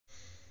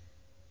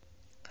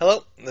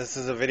Hello, this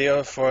is a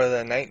video for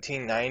the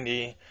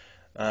 1990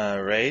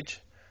 Rage.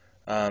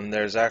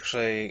 There's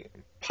actually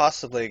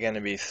possibly going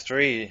to be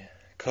 3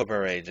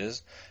 Cobra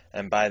Rages,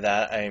 and by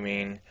that I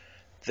mean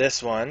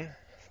this one,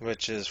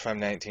 which is from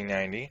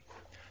 1990,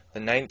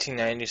 the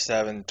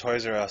 1997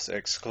 Toys R Us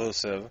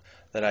exclusive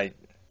that I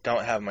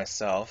don't have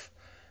myself,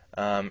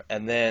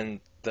 and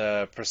then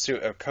the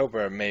Pursuit of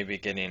Cobra may be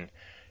getting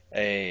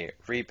a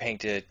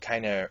repainted,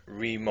 kind of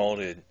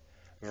remolded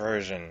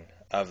version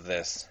of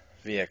this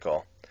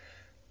vehicle.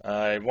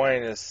 I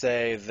wanted to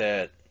say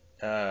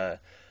that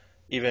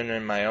even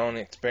in my own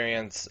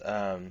experience,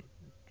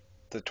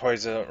 the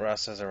Toys R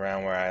Us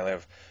around where I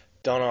live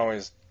don't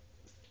always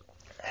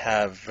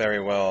have very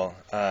well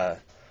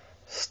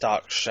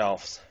stocked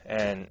shelves,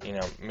 and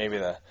maybe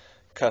the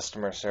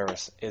customer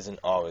service isn't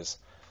always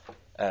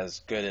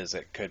as good as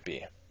it could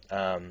be.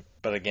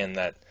 But again,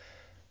 that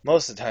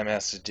most of the time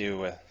has to do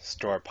with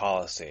store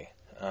policy,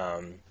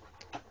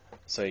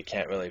 so you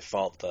can't really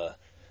fault the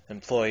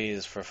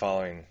employees for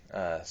following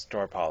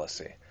store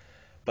policy.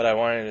 But I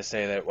wanted to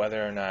say that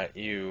whether or not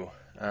you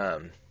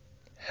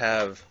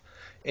have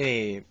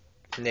any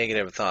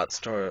negative thoughts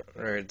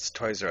towards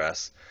Toys R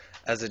Us,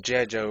 as a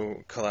G.I.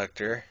 Joe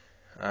collector,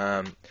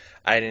 I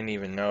didn't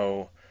even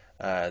know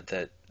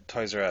that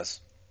Toys R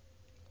Us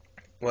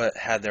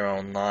had their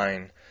own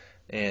line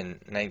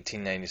in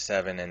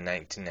 1997 and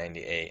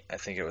 1998. I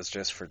think it was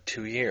just for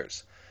 2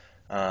 years.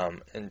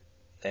 And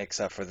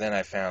except for then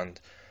I found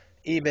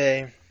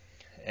eBay.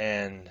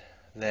 And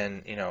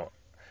then,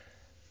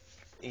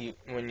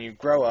 when you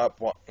grow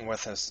up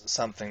with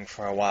something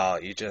for a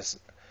while, you just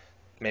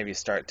maybe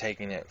start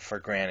taking it for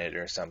granted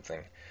or something.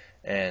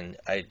 And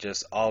I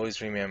just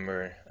always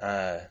remember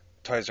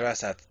Toys R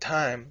Us at the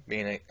time,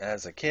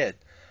 as a kid,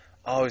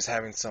 always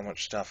having so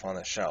much stuff on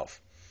the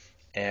shelf.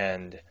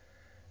 And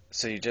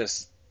so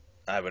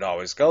I would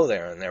always go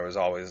there, and there was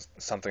always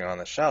something on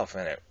the shelf.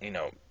 And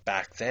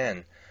back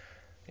then,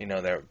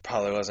 there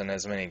probably wasn't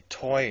as many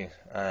toy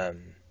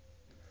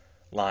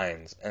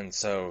lines, and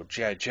so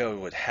G.I. Joe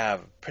would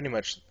have pretty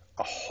much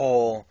a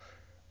whole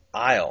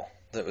aisle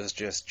that was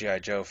just G.I.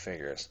 Joe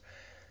figures.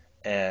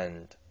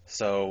 And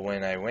so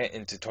when I went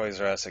into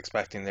Toys R Us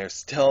expecting there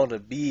still to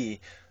be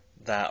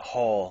that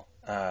whole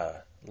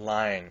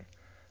line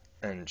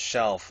and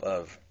shelf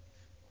of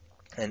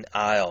an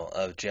aisle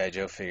of G.I.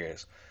 Joe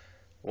figures,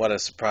 what a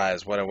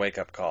surprise, what a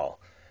wake-up call.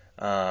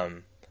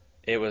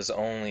 It was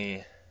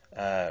only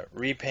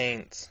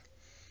repaints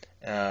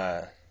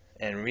and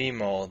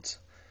remolds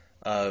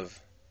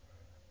of,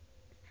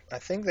 I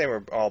think they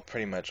were all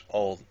pretty much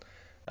old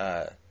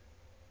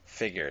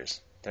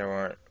figures. There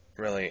weren't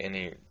really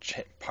any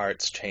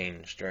parts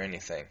changed or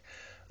anything.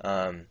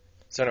 So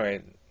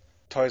anyway,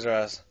 Toys R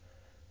Us,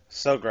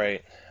 so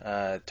great.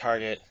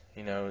 Target,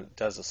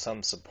 does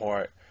some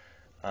support.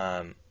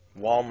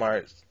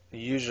 Walmart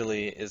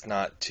usually is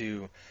not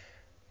too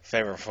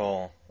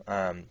favorable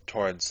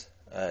towards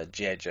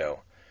G.I. Joe.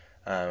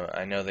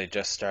 I know they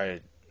just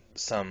started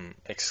some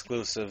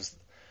exclusives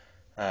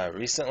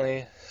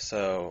recently,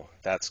 so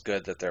that's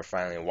good that they're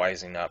finally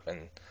wising up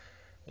and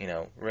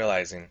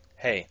realizing,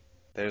 hey,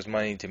 there's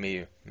money to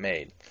be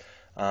made.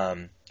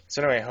 So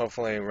anyway,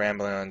 hopefully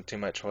rambling on too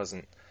much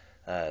wasn't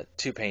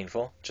too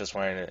painful. Just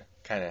wanted to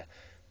kind of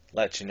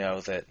let you know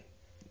that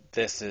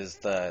this is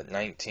the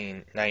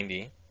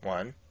 1990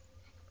 one,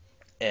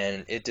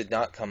 and it did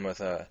not come with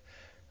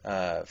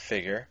a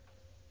figure.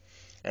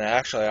 And I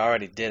actually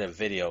already did a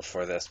video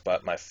for this,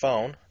 but my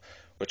phone,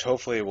 which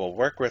hopefully will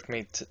work with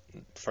me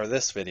for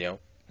this video,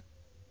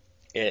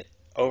 it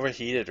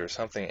overheated or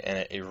something and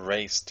it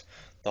erased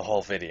the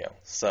whole video.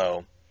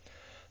 So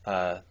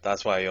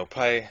that's why you'll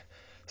probably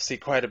see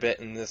quite a bit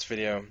in this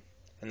video,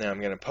 and then I'm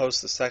going to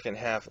post the second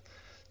half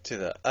to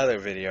the other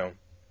video.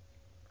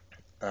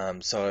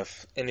 So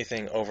if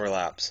anything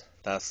overlaps,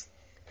 that's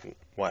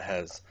what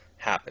has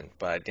happened.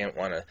 But I didn't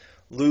want to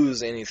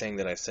lose anything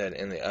that I said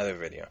in the other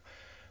video.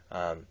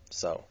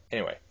 So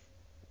anyway,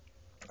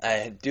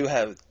 I do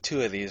have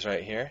 2 of these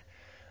right here,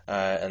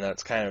 and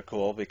that's kind of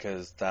cool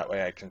because that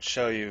way I can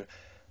show you.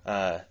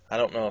 I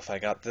don't know if I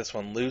got this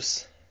one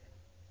loose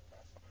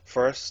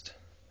first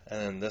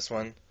and then this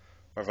one,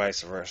 or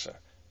vice versa.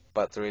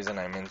 But the reason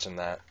I mention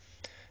that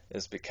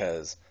is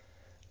because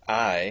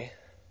I,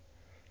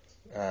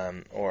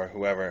 or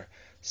whoever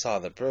saw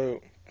the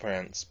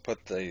blueprints,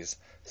 put these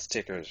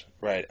stickers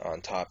right on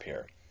top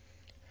here.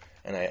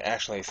 And I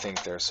actually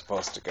think they're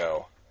supposed to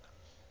go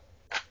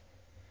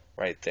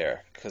right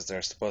there, because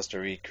they're supposed to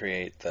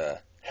recreate the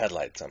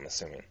headlights, I'm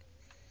assuming.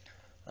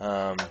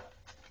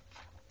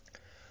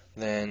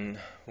 Then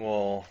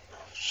we'll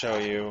show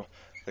you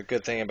the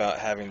good thing about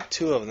having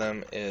 2 of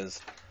them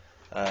is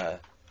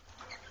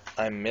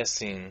I'm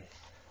missing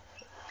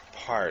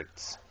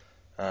parts.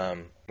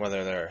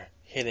 Whether they're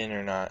hidden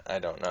or not, I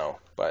don't know,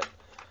 but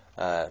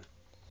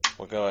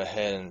we'll go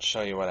ahead and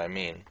show you what I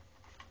mean.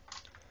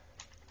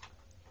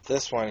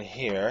 This one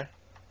here,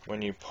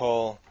 when you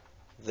pull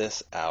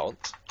this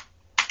out,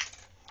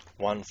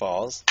 1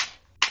 falls,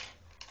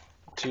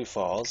 2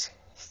 falls,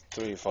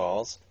 3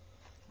 falls,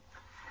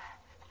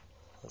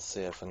 Let's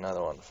see if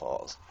another one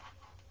falls.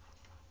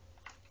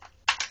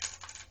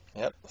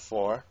 Yep,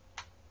 4.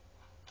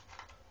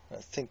 I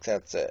think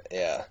that's it,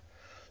 yeah.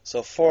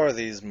 So 4 of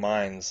these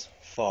mines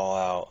fall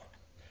out,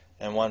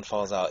 and one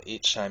falls out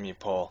each time you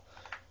pull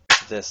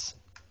this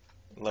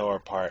lower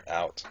part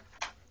out.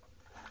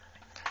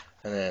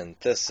 And then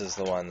this is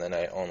the one that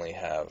I only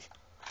have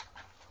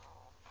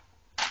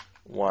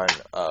one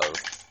of.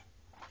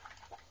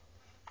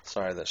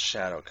 Sorry, the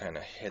shadow kind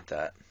of hid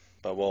that,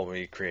 but we'll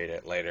recreate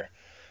it later.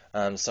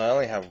 So I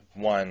only have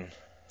one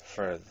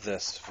for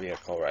this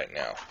vehicle right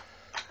now.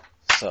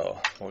 So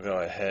we'll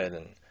go ahead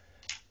and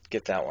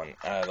get that one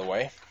out of the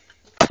way.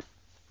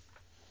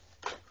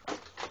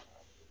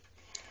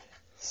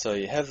 So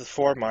you have the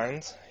 4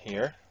 mines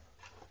here,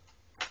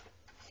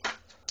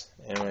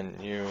 and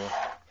when you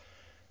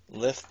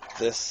lift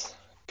this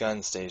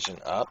gun station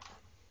up,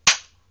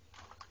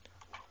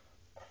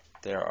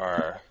 there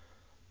are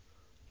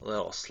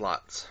little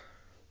slots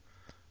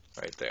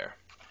right there,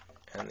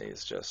 and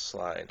these just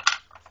slide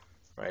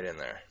right in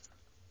there.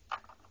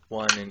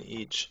 One in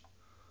each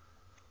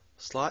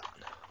slot.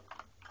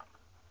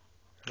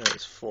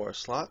 There's 4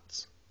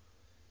 slots.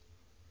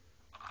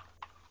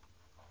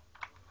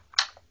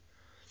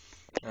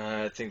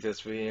 I think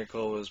this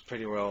vehicle was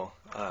pretty well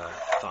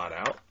thought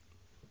out,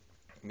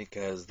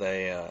 because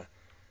they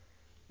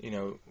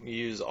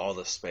use all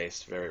the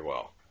space very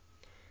well.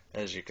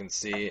 As you can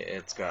see,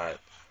 it's got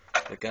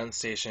the gun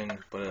station,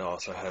 but it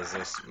also has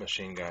this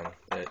machine gun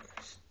that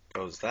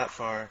goes that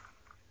far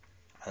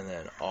and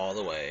then all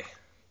the way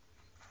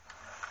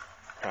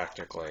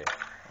practically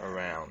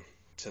around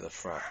to the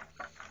front.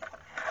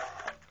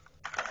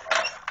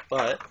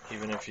 But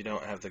even if you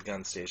don't have the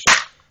gun station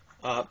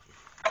up,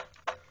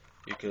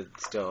 you could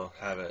still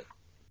have it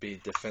be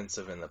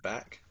defensive in the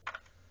back.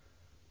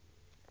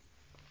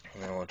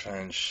 And then we'll try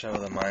and show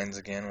the mines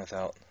again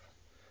without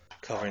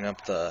covering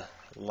up the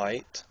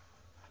light.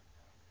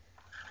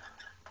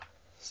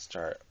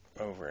 Start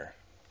over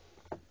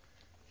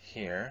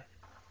here.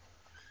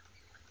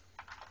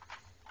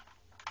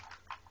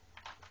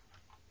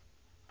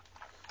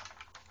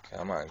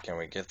 Come on, can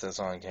we get this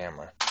on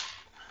camera?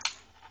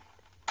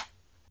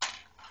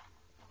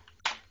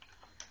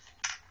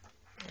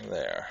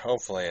 There,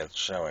 hopefully it's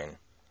showing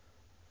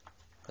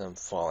them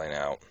falling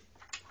out.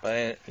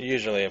 But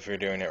usually if you're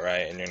doing it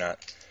right and you're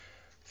not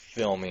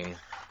filming,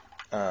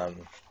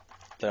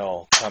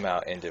 they'll come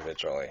out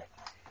individually.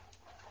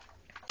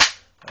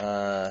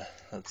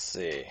 Let's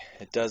see.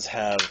 It does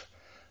have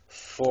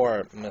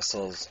 4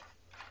 missiles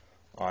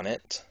on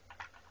it.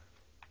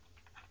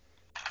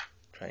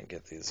 Try and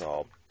get these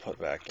all put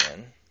back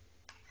in.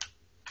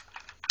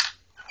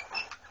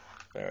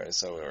 Anyway,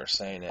 so we were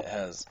saying it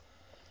has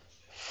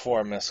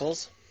 4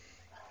 missiles.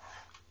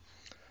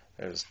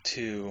 There's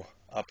 2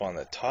 up on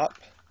the top.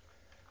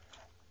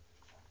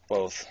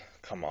 Both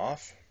come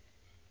off.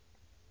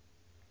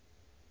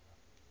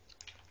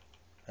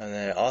 And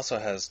then it also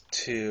has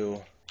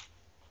 2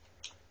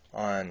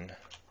 on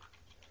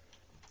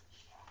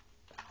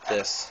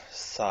this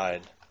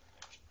side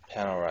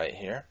panel right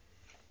here.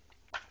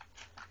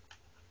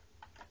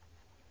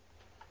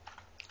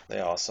 They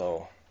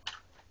also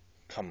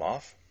come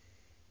off.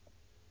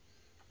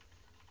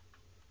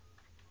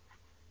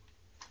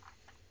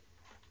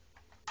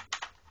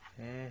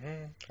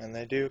 And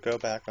they do go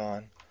back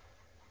on.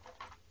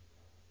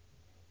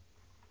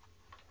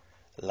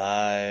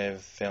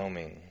 Live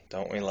filming.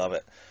 Don't we love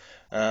it?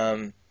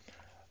 Then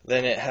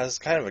it has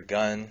kind of a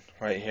gun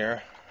right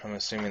here. I'm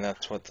assuming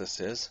that's what this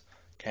is.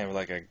 Kind of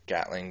like a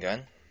Gatling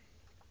gun.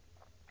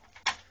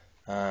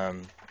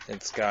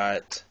 It's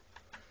got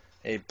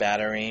a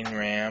battering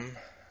ram.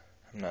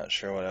 I'm not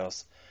sure what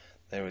else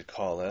they would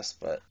call this,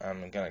 but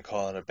I'm going to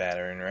call it a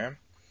battering ram.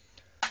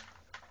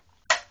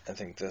 I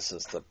think this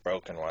is the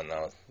broken one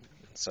though,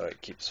 so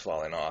it keeps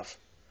falling off.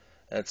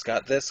 And it's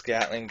got this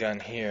Gatling gun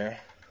here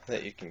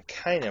that you can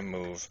kind of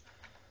move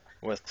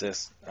with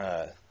this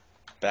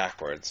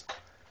backwards,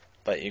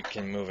 but you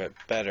can move it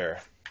better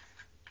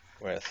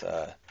with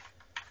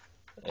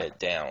it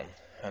down,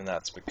 and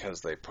that's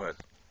because they put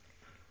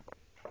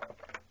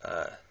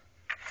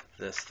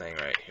this thing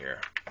right here,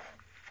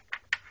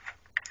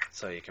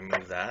 so you can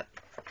move that.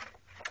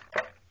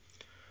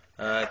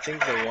 I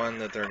think the one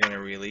that they're going to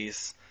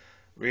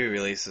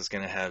re-release is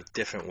going to have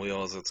different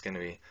wheels. It's going to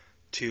be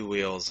 2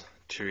 wheels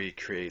to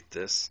recreate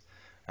this.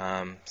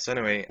 So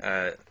anyway,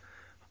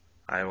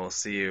 I will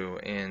see you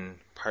in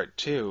part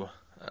 2,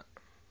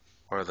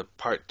 or the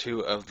part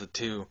 2 of the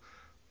 2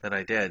 that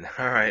I did.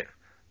 Alright,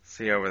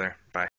 see you over there. Bye.